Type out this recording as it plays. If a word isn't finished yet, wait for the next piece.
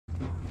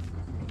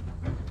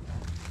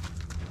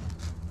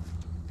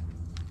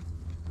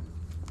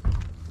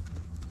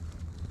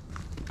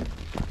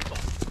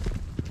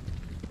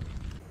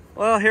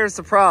Well, here's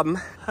the problem.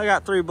 I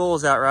got 3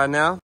 bulls out right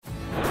now.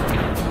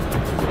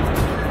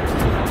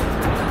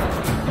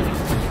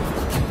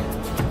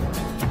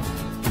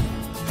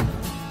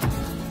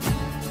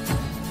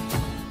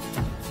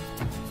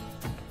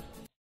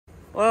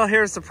 Well,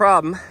 here's the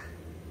problem.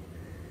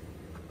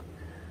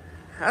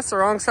 That's the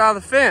wrong side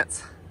of the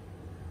fence.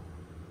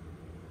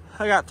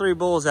 I got 3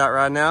 bulls out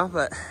right now,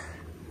 but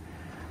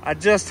I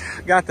just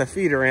got the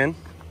feeder in.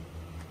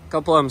 A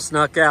couple of them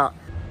snuck out.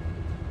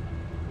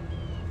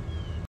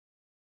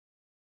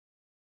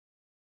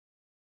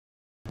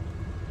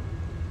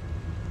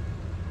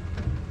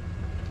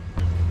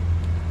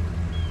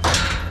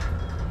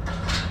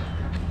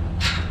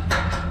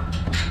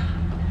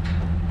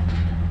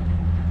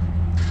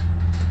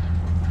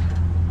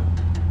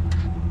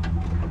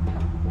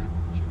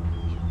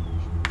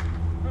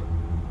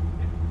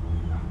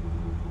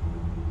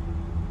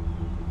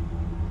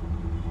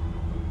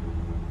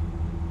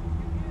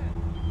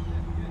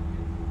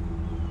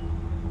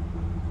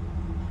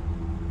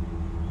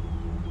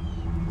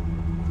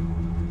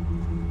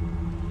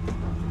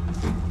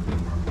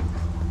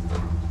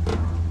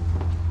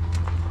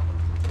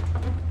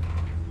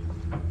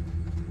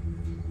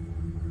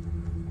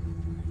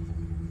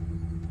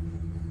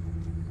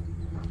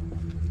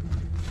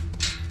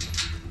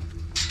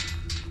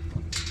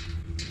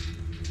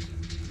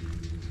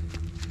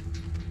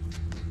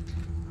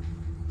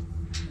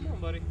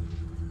 Buddy.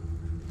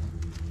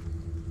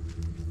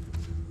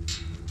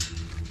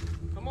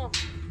 Come on.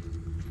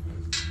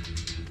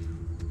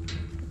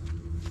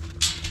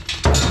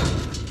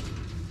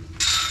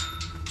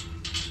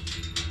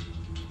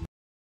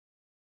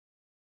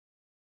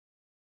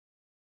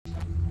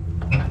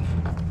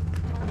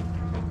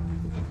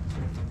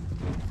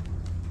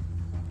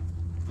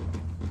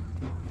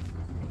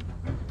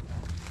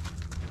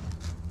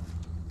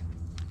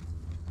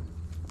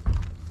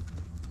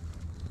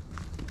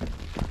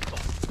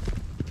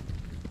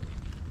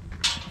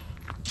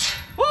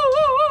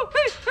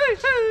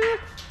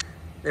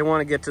 They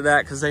want to get to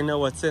that because they know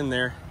what's in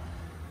there.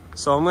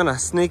 So I'm gonna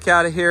sneak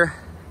out of here,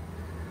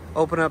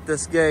 open up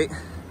this gate.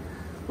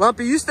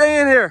 Lumpy, you stay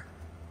in here.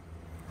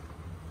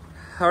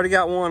 I already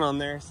got one on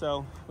there,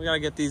 so we gotta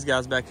get these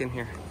guys back in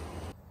here.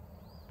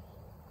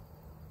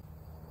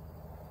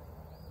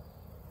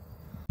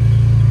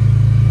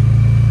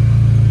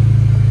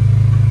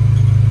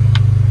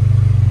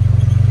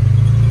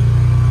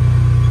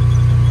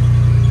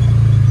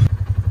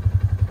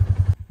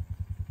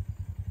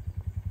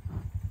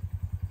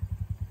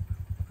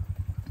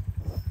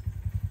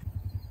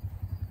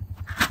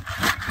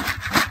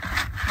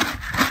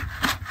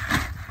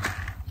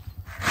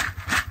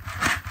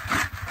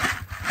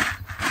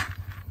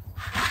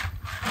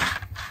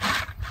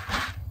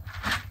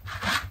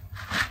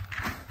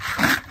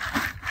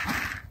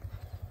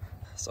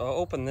 So I'll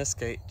open this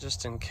gate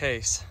just in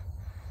case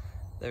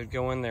they would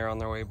go in there on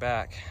their way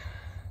back.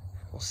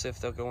 We'll see if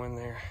they'll go in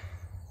there.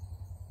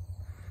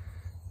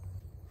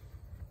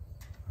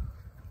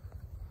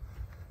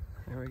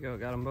 There we go,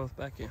 got them both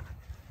back in.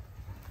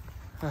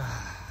 All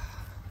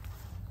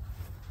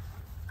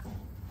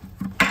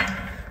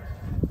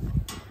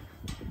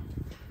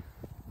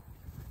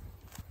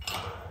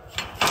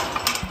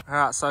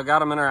right, so I got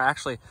them in our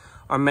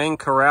main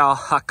corral.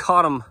 I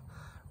caught them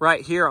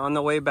right here on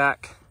the way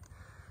back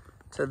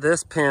to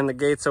this pen. The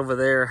gate's over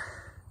there.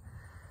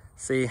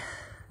 See,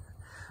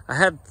 I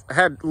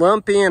had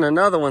Lumpy and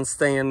another one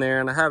staying there,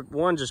 and I had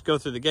one just go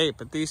through the gate,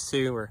 but these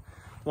two were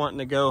wanting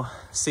to go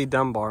see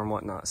Dunbar and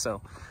whatnot.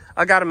 So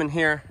I got them in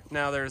here.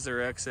 Now there's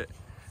their exit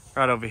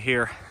right over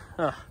here.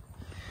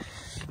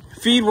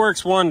 Feed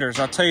works wonders,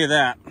 I'll tell you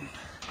that.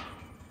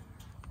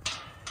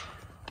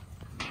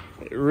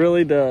 It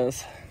really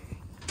does.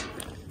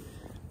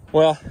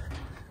 Well,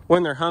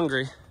 when they're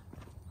hungry.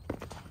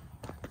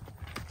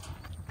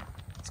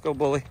 Let's go,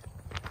 bully.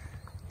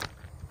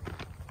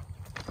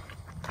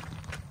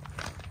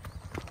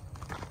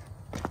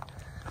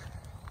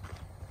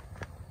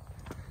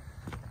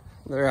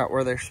 They're out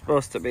where they're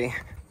supposed to be.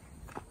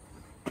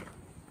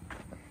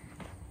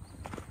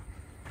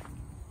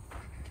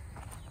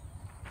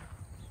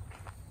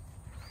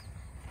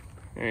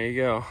 There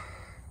you go.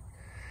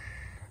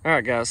 All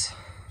right, guys.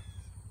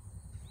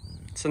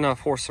 It's enough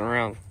horsing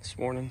around this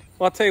morning.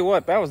 Well, I'll tell you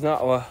what, that was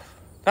not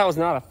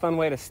a fun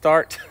way to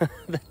start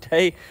the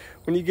day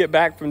when you get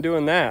back from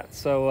doing that.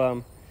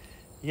 So,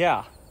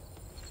 yeah,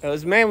 it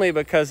was mainly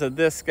because of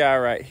this guy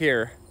right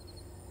here.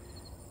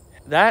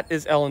 That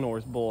is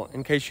Eleanor's bull,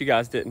 in case you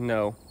guys didn't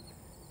know.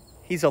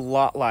 He's a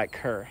lot like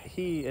her.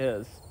 He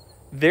is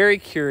very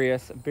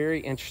curious, very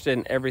interested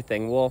in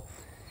everything. Well,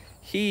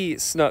 he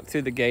snuck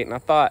through the gate, and I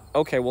thought,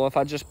 okay, well, if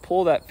I just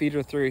pull that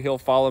feeder through, he'll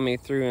follow me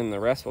through, and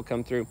the rest will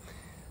come through.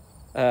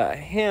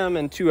 Him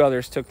and two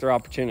others took their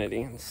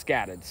opportunity and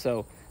scattered.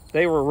 So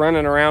they were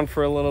running around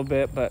for a little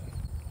bit, and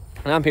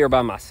I'm here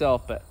by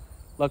myself, but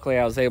luckily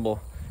I was able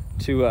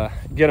to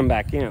get them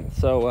back in.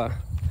 So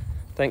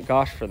thank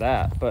gosh for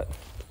that. But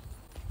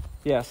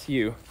yes,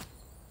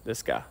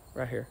 this guy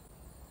right here.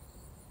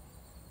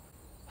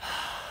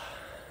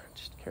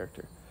 Just a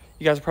character.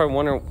 You guys are probably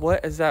wondering,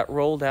 what is that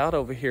rolled out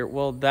over here?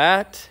 Well,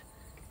 that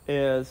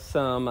is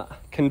some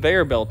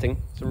conveyor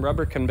belting, some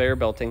rubber conveyor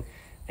belting.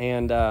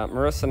 And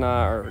Marissa and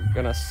I are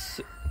gonna,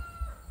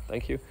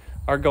 thank you,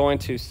 are going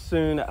to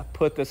soon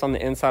put this on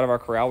the inside of our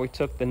corral. We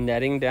took the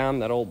netting down,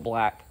 that old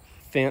black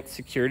fence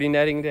security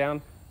netting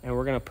down, and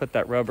we're gonna put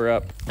that rubber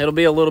up. It'll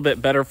be a little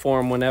bit better for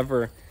them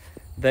whenever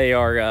they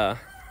are,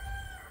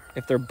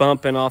 if they're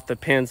bumping off the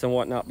pins and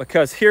whatnot,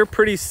 because here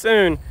pretty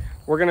soon,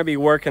 we're gonna be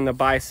working the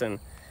bison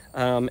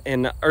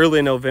in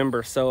early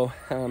November. So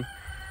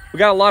we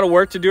got a lot of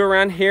work to do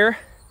around here,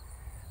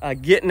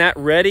 getting that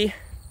ready.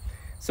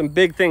 Some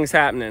big things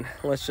happening,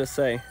 let's just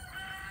say.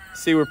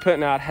 See, we're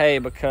putting out hay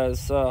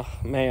because,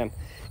 man,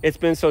 it's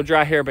been so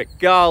dry here, but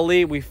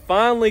golly, we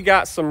finally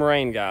got some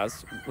rain,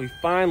 guys. We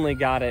finally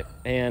got it,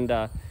 and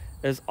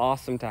it's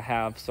awesome to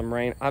have some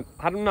rain.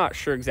 I'm not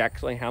sure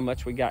exactly how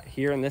much we got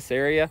here in this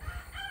area.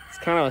 It's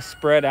kind of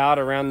spread out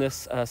around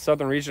this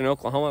southern region of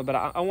Oklahoma, but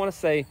I want to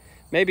say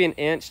maybe 1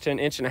 inch to 1.5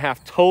 inches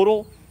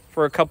total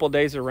for a couple of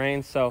days of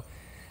rain. So,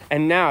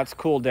 and now it's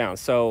cooled down,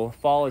 so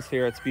fall is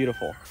here. It's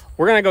beautiful.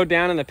 We're gonna go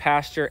down in the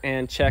pasture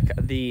and check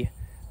the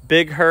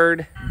big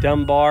herd,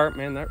 Dunbar.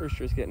 Man, that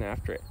rooster's getting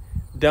after it.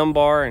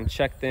 Dunbar, and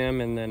check them,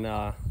 and then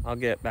I'll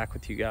get back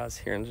with you guys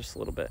here in just a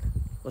little bit.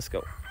 Let's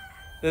go.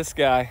 This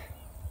guy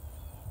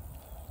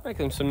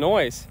making some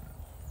noise.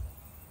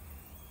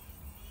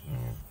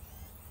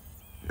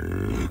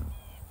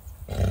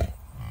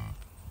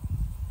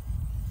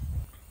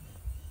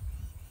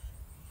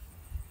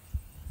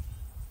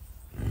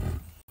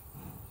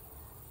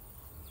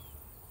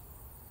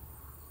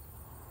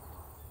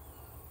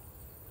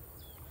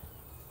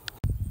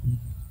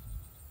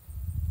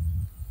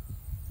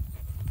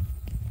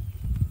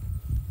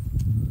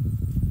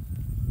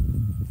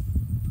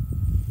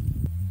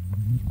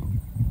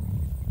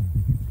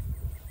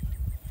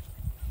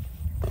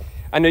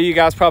 I know you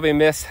guys probably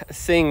miss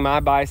seeing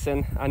my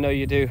bison. I know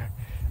you do.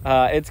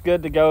 It's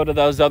good to go to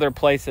those other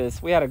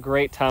places. We had a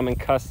great time in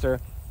Custer,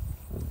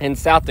 in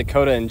South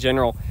Dakota in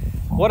general.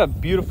 What a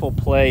beautiful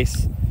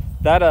place.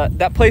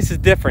 That place is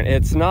different.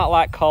 It's not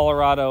like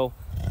Colorado.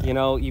 You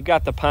know, you've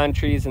got the pine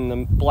trees and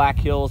the Black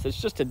Hills. It's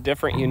just a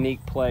different,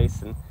 unique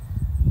place.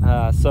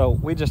 And so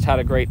we just had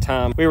a great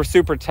time. We were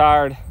super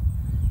tired,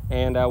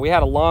 and we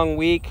had a long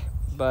week,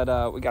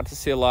 but we got to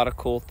see a lot of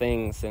cool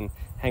things and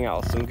hang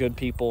out with some good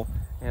people.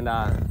 And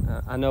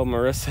I know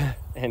Marissa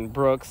and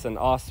Brooks and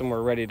Austin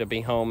were ready to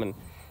be home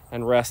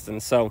and resting.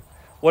 So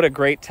what a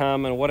great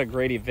time and what a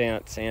great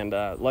event. And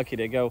lucky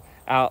to go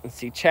out and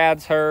see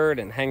Chad's herd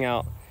and hang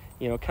out,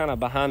 you know, kind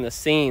of behind the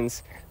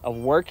scenes of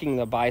working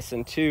the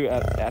bison too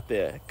at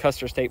the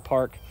Custer State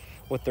Park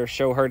with their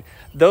show herd.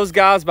 Those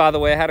guys, by the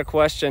way, I had a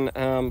question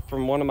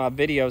from one of my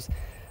videos,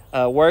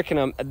 working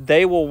them.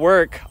 They will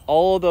work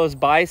all of those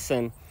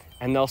bison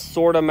and they'll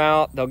sort them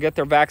out. They'll get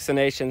their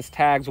vaccinations,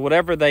 tags,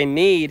 whatever they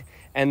need.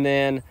 And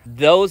then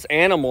those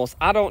animals,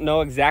 I don't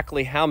know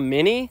exactly how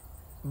many,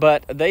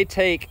 but they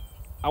take,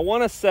 I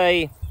want to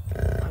say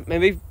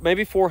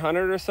maybe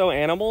 400 or so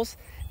animals,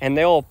 and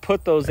they'll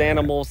put those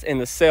animals in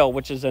the sale,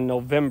 which is in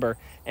November.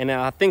 And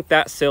I think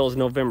that sale is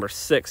November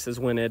 6th is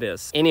when it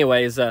is.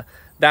 Anyways,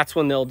 that's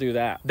when they'll do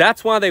that.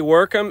 That's why they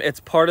work them. It's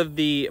part of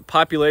the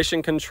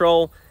population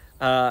control.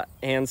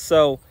 And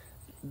so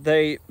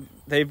they've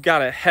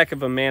got a heck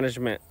of a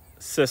management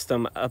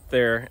system up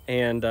there,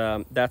 and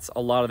that's a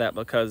lot of that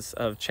because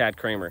of Chad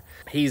Kramer.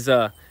 He's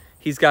got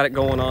it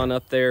going on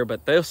up there,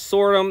 but they'll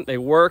sort them, they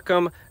work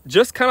them,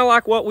 just kind of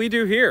like what we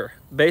do here,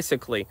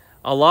 basically.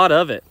 A lot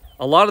of it,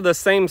 a lot of the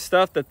same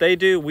stuff that they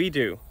do, we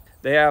do.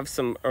 They have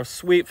a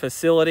sweet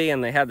facility,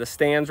 and they have the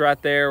stands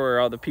right there where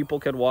all the people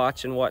could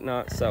watch and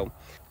whatnot. So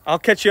I'll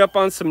catch you up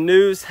on some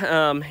news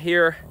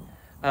here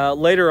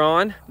later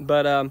on,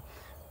 but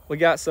we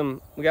got some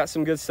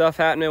good stuff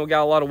happening. We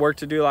got a lot of work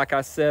to do, like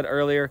I said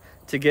earlier,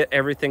 to get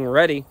everything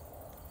ready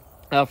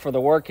for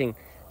the working.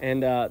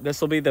 And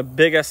this will be the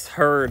biggest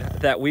herd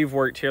that we've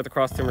worked here at the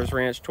Cross Timbers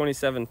Ranch.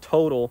 27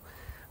 total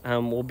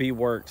will be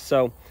worked.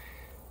 So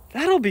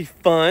that'll be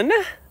fun.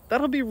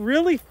 That'll be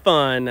really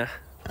fun.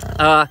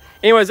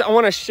 Anyways, I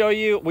want to show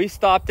you, we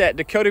stopped at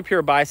Dakota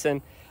Pure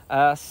Bison.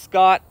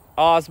 Scott,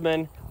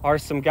 Osmond are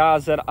some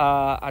guys that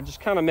I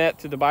just kind of met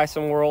through the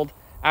bison world,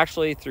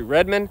 actually through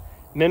Redmond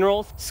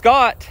Minerals.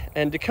 Scott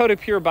and Dakota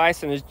Pure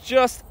Bison is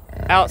just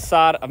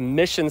outside of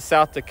Mission,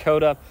 South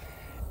Dakota,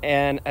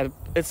 and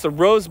it's a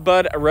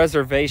Rosebud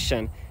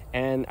Reservation,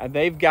 and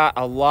they've got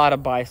a lot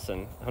of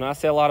bison. When I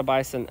say a lot of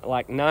bison,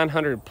 like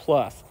 900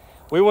 plus.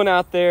 We went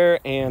out there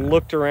and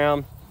looked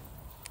around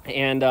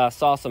and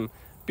saw some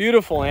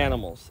beautiful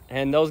animals,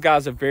 and those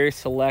guys are very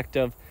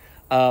selective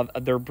of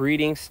their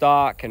breeding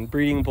stock and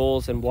breeding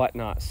bulls and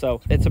whatnot.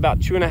 So it's about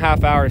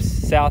 2.5 hours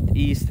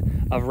southeast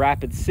of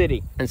Rapid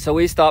City, and so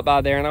we stopped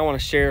by there, and I want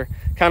to share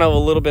kind of a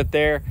little bit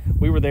there.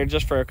 We were there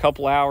just for a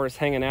couple hours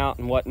hanging out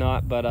and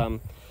whatnot, but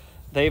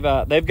they've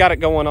got it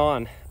going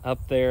on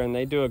up there, and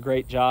they do a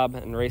great job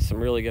and raise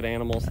some really good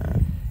animals.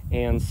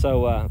 And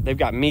so they've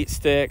got meat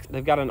sticks,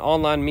 they've got an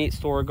online meat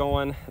store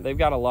going, they've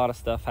got a lot of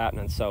stuff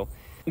happening. So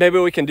maybe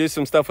we can do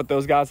some stuff with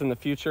those guys in the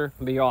future.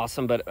 It'd be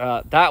awesome. But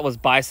that was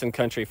bison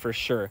country for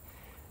sure.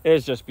 It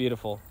is just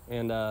beautiful,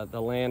 and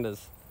the land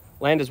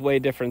is way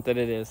different than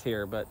it is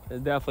here, but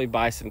it's definitely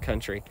bison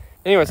country.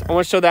 Anyways, I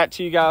want to show that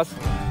to you guys.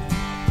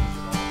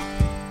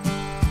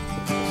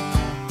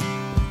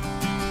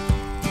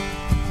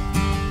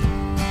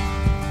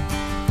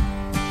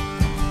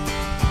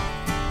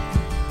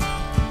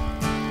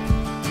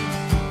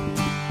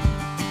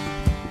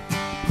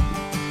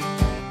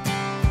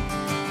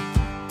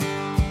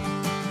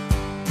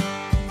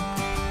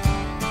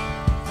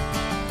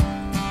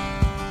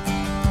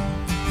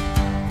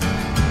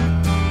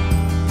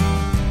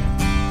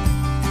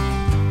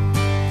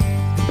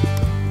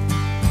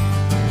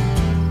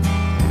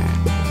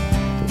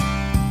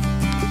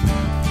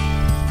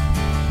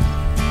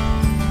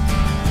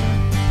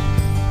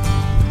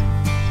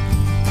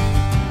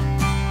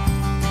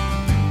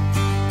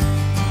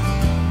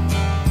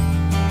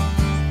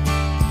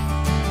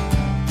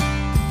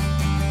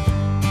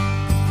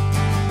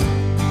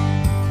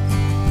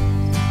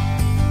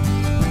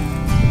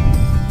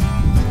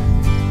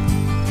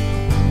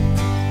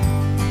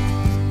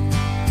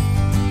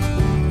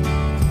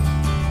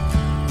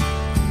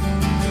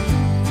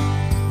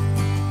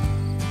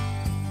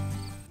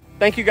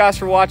 Thank you guys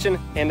for watching,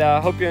 and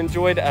hope you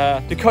enjoyed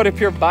Dakota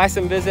Pure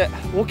Bison visit.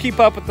 We'll keep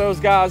up with those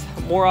guys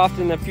more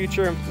often in the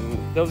future.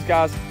 Those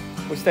guys,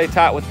 we stay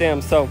tight with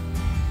them. So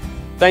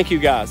thank you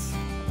guys.